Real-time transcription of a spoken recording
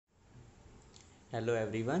Hello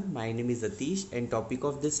everyone, my name is Atish and topic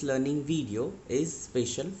of this learning video is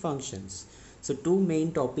special functions. So two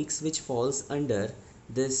main topics which falls under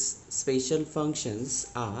this special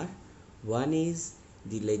functions are one is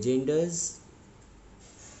the Legendre's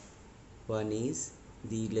polynomial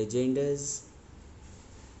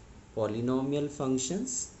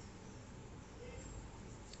functions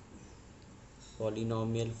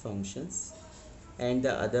and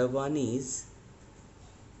the other one is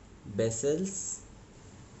Bessel's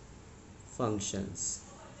functions.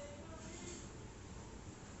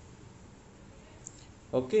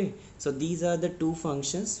 Okay, so these are the two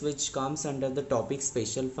functions which comes under the topic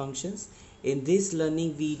special functions. In this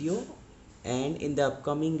learning video and in the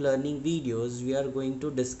upcoming learning videos we are going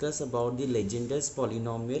to discuss about the Legendre's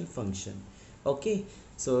polynomial function. Okay,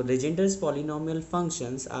 so Legendre's polynomial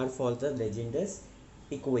functions are for the Legendre's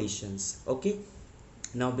equations. Okay,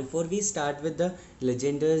 now before we start with the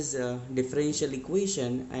Legendre's differential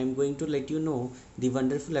equation, I am going to let you know the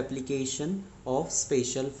wonderful application of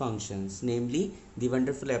special functions, namely the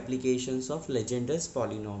wonderful applications of Legendre's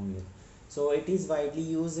polynomial. So it is widely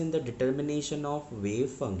used in the determination of wave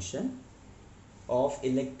function of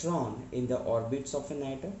electron in the orbits of an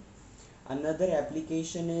atom. Another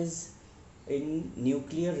application is in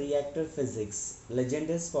nuclear reactor physics.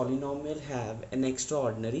 Legendre's polynomial have an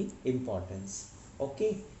extraordinary importance.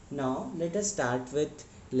 Okay, now let us start with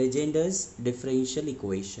Legendre's differential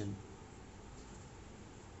equation.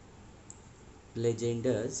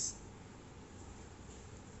 Legendre's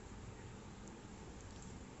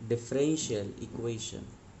differential equation.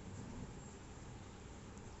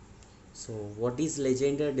 So what is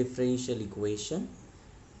Legendre differential equation?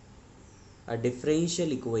 A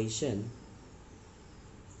differential equation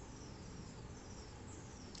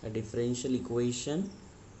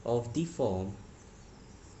of the form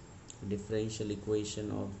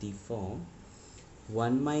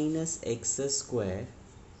 1 minus x square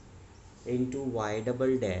into y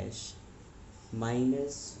double dash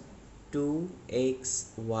minus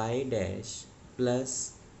 2xy dash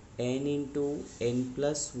plus n into n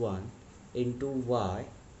plus 1 into y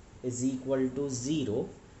is equal to 0,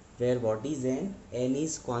 where what is n? N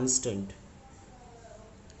is constant,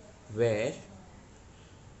 where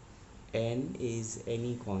n is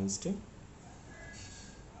any constant.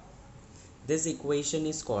 This equation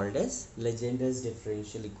is called as Legendre's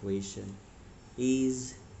differential equation,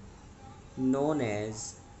 is known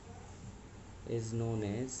as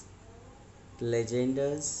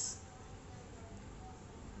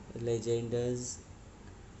Legendre's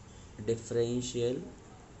differential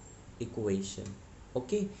equation.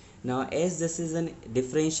 Okay, now as this is a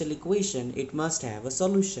differential equation, it must have a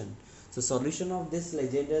solution. So solution of this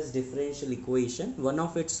Legendre's differential equation, one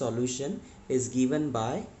of its solution is given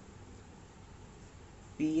by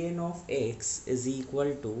Pn of x is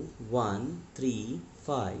equal to 1, 3,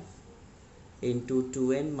 5 into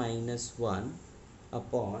 2n minus 1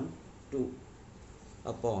 upon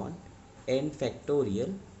n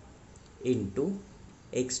factorial into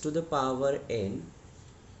x to the power n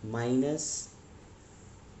minus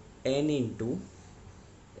n into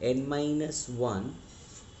n minus 1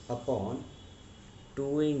 upon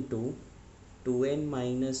 2 into 2n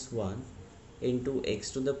minus 1 into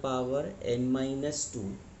x to the power n minus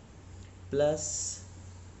 2 plus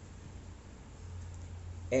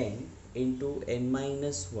n into n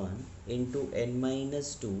minus 1 into n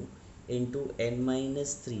minus 2 into n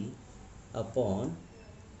minus 3 upon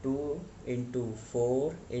 2 into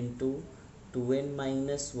 4 into 2n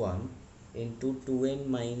minus 1 into 2n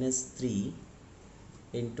minus 3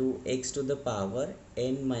 into x to the power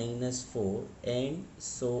n minus 4 and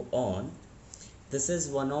so on. This is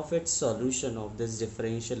one of its solution of this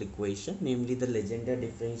differential equation, namely the Legendre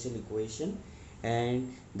differential equation,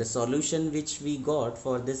 and the solution which we got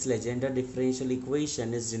for this Legendre differential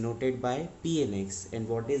equation is denoted by Pnx. And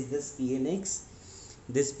what is this Pnx?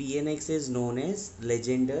 This Pnx is known as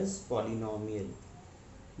Legendre's polynomial.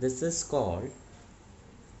 This is called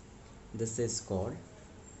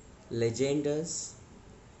Legendre's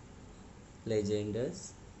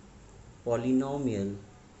polynomial.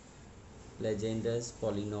 Legendre's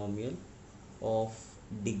polynomial of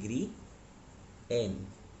degree n.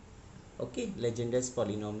 Okay, Legendre's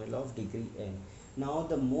polynomial of degree n. Now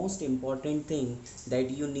the most important thing that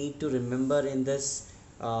you need to remember in this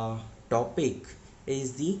topic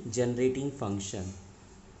is the generating function.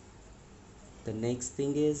 The next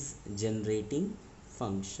thing is generating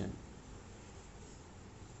function.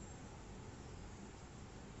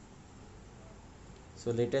 So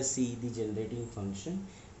let us see the generating function.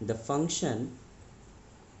 The function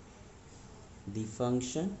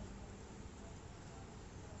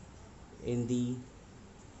in the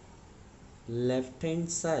left hand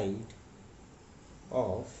side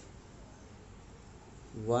of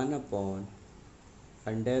 1 upon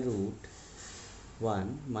under root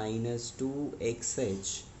 1 minus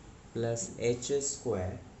 2xh plus h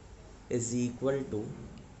square is equal to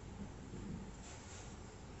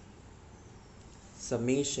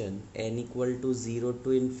summation n equal to 0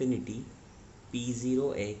 to infinity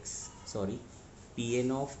pn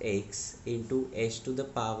of x into h to the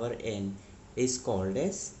power n is called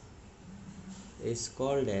as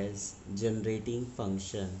generating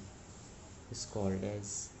function, is called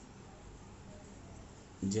as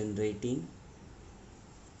generating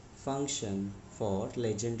function for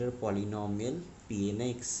Legendre polynomial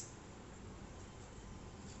pnx.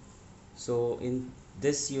 So in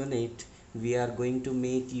this unit we are going to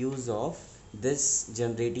make use of this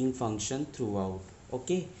generating function throughout.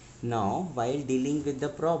 Okay, now while dealing with the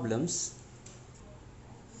problems,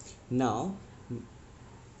 now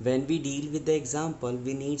when we deal with the example,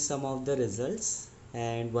 we need some of the results,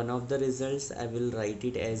 and one of the results I will write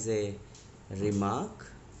it as a remark,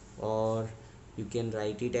 or you can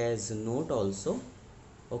write it as a note also.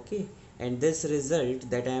 Okay, and this result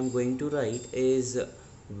that I am going to write is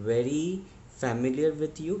very familiar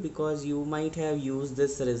with you because you might have used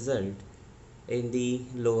this result in the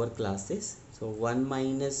lower classes. So 1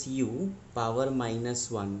 minus u power minus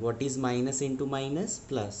 1, what is minus into minus?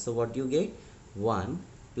 Plus. So what you get? 1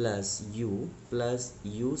 plus u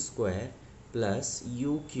square plus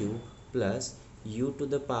u cube plus u to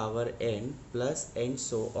the power n plus and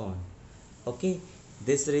so on. Okay,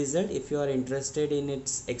 this result, if you are interested in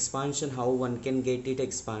its expansion, how one can get it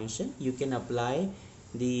expansion, you can apply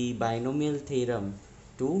the binomial theorem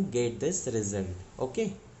to get this result.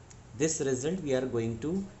 Okay, this result we are going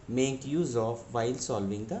to make use of while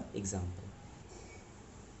solving the example.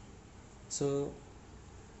 So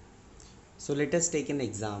let us take an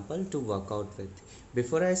example to work out with.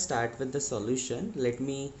 Before I start with the solution, let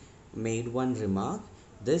me make one remark.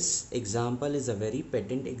 This example is a very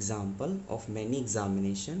patent example of many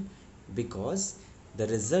examination because the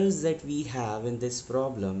results that we have in this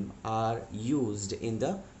problem are used in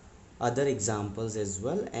the other examples as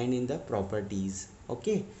well and in the properties.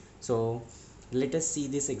 Okay, so let us see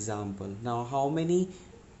this example. Now how many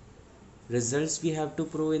results we have to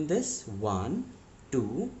prove in this? 1,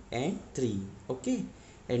 2 and 3. Okay,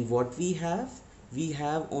 and what we have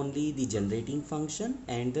only the generating function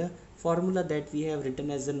and the formula that we have written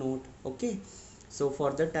as a note. Okay, so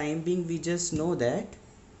for the time being we just know that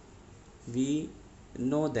the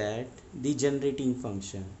generating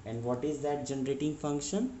function. And what is that generating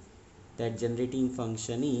function? That generating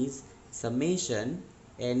function is summation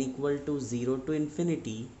n equal to 0 to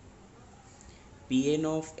infinity Pn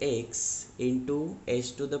of x into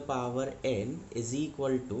h to the power n is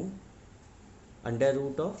equal to under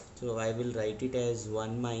root of, so I will write it as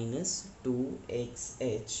 1 minus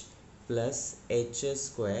 2xh plus h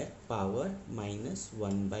square power minus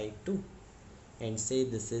 1 by 2, and say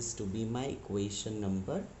this is to be my equation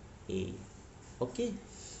number A. Okay,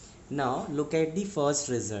 now look at the first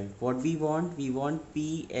result. What we want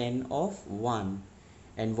Pn of 1,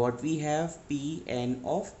 and what we have Pn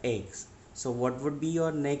of x. So what would be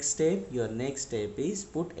your next step? Your next step is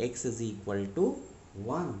put x is equal to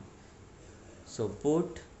 1. So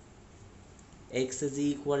put x is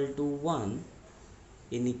equal to 1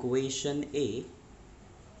 in equation A.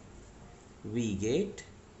 We get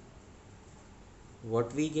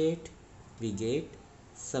what we get? We get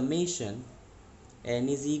summation n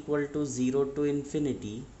is equal to 0 to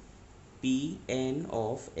infinity Pn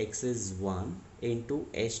of x is 1 into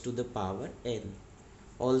h to the power n.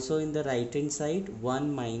 Also in the right hand side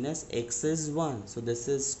 1 minus x is 1, so this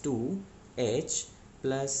is 2h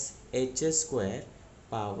plus h square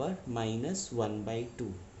power minus 1 by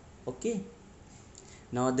 2. Okay,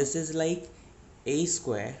 now this is like a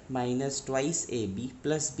square minus twice ab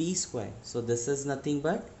plus b square, so this is nothing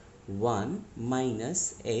but 1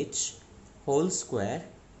 minus h whole square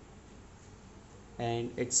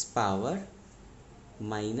and its power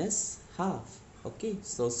minus half. Okay,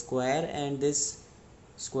 so square and this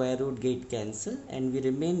square root get cancelled and we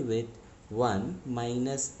remain with 1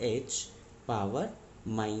 minus h power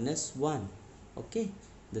minus 1. Okay,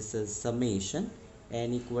 this is summation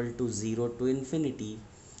n equal to 0 to infinity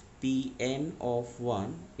Pn of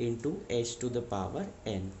 1 into h to the power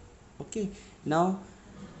n. Okay, now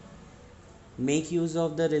make use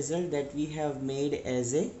of the result that we have made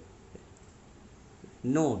as a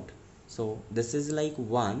note. So this is like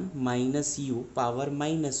 1 minus u power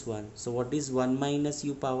minus 1. So what is 1 minus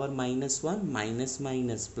u power minus 1? Minus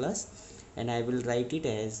minus plus, and I will write it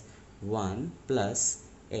as 1 plus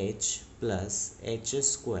h plus h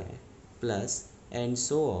square plus and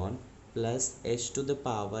so on plus h to the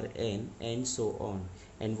power n and so on.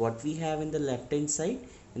 And what we have in the left hand side?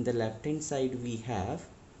 In the left hand side we have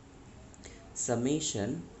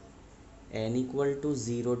summation n equal to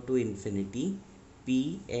 0 to infinity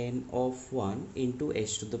Pn of 1 into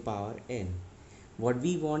h to the power n. What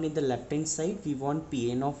we want in the left hand side? We want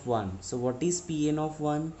Pn of 1. So what is Pn of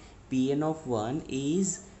 1? Pn of 1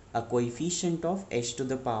 is a coefficient of h to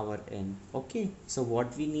the power n. Okay, so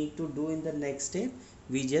what we need to do in the next step?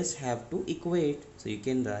 We just have to equate. So you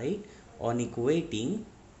can write on equating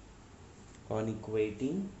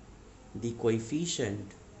the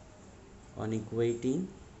coefficient, on equating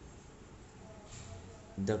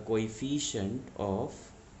the coefficient of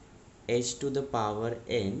h to the power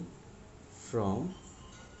n from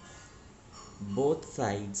both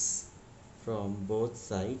sides,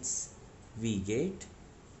 we get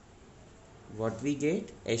what we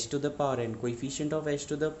get? H to the power n. Coefficient of h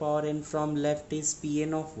to the power n from left is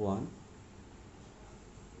Pn of 1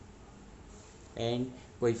 and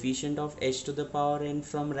coefficient of h to the power n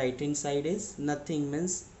from right hand side is nothing,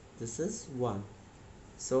 means this is 1.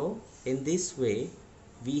 So in this way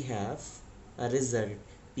we have a result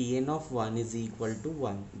Pn of 1 is equal to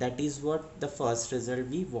 1. That is what the first result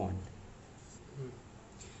we want.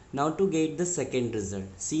 Now to get the second result,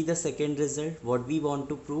 see the second result, what we want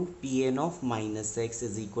to prove? Pn of minus x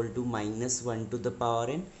is equal to minus 1 to the power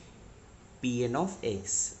n Pn of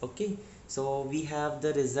x. Okay, so we have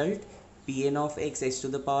the result Pn of x to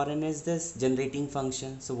the power n is this generating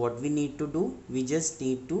function. So what we need to do? We just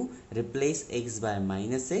need to replace x by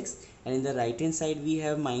minus x, and in the right hand side we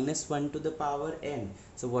have minus 1 to the power n.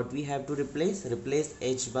 So what we have to replace? Replace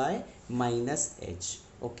h by minus h.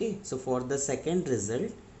 Okay, so for the second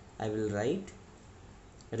result I will write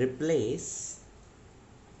replace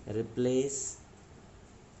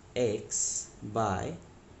x by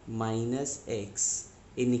minus x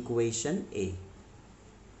in equation A.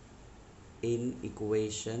 In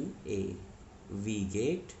equation A we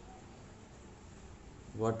get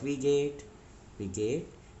what we get? We get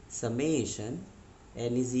summation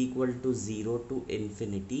n is equal to 0 to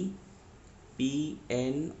infinity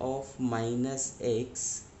Pn of minus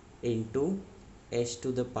x into h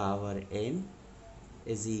to the power n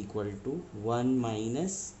is equal to 1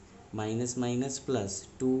 minus plus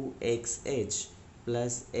 2xh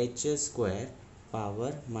plus h square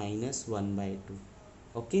power minus 1 by 2.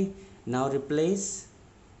 Okay, now replace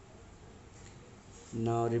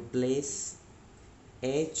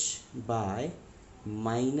h by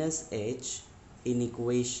minus h in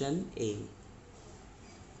equation A.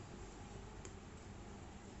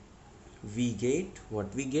 We get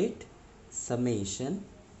what we get? Summation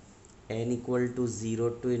n equal to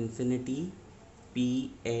 0 to infinity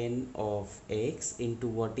Pn of x into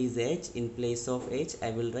what is h? In place of h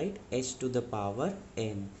I will write h to the power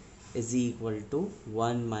n is equal to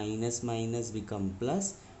 1 minus become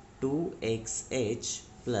plus 2xh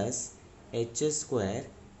plus h square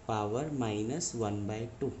power minus 1 by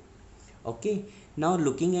 2. Okay, now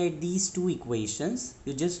looking at these two equations,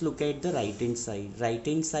 you just look at the right hand side. Right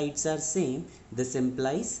hand sides are same. This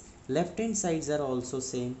implies left hand sides are also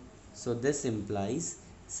same. So this implies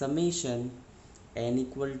summation n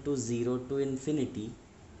equal to 0 to infinity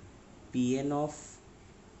Pn of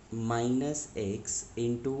minus x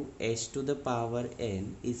into h to the power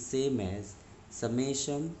n is same as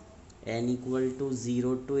summation n equal to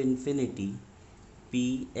 0 to infinity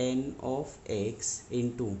Pn of x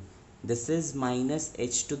into, this is minus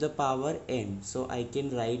h to the power n, so I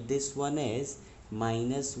can write this one as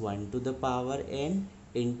minus 1 to the power n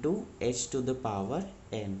into h to the power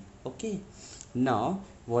n. Okay, now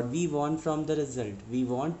what we want from the result? We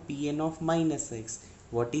want Pn of minus x.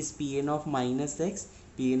 What is Pn of minus x?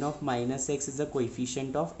 Pn of minus x is the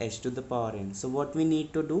coefficient of h to the power n. So what we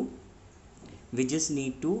need to do? We just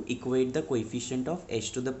need to equate the coefficient of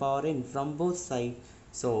h to the power n from both sides.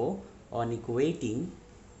 So on equating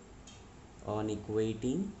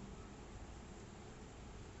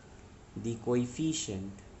the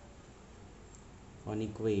coefficient,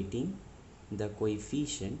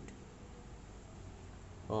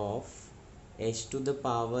 of h to the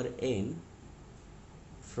power n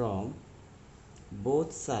from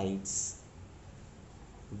both sides,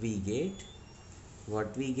 we get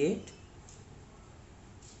what we get?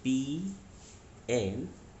 Pn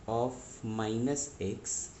of minus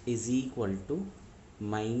x is equal to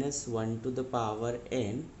minus 1 to the power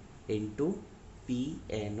n into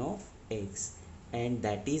Pn of x, and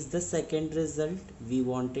that is the second result we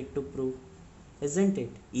wanted to prove, isn't it?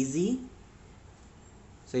 Easy.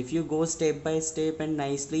 So if you go step by step and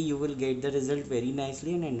nicely, you will get the result very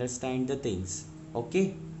nicely and understand the things.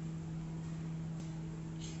 Okay.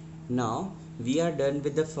 Now we are done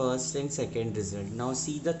with the first and second result. Now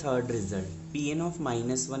see the third result. Pn of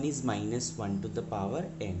minus 1 is minus 1 to the power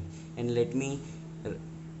n. And let me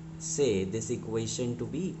say this equation to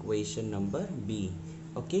be equation number B.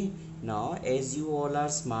 Okay. Now as you all are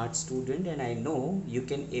smart student and I know you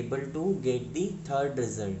can able to get the third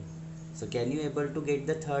result. So can you able to get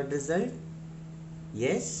the third result?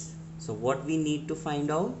 Yes. So what we need to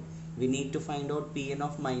find out? We need to find out Pn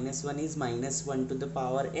of minus 1 is minus 1 to the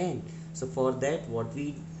power n. So for that what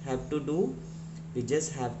we have to do? We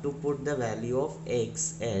just have to put the value of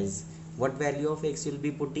x as, what value of x will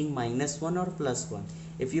be putting, minus 1 or plus 1?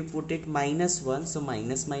 If you put it minus 1, so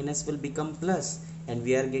minus minus will become plus, and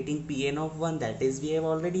we are getting Pn of 1, that is we have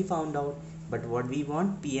already found out. But what we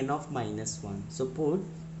want? Pn of minus 1. So put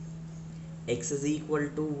x is equal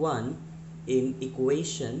to 1 in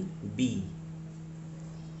equation B.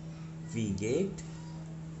 We get,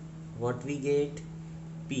 what we get?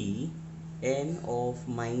 Pn of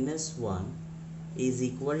minus 1 is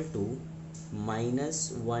equal to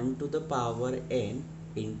minus 1 to the power n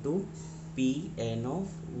into Pn of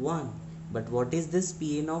 1. But what is this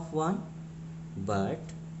Pn of 1? But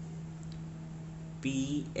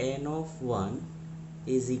Pn of 1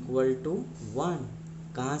 is equal to 1.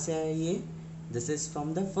 कहाँ से आया ये? This is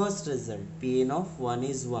from the first result. Pn of 1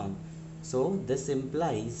 is 1. So this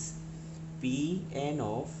implies Pn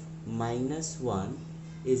of minus 1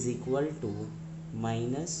 is equal to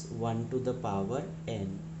minus 1 to the power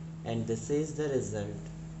n. And this is the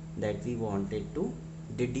result that we wanted to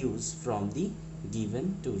deduce from the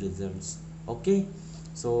given two results. Okay.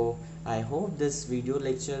 So I hope this video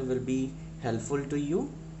lecture will be helpful to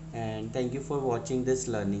you, and thank you for watching this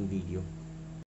learning video.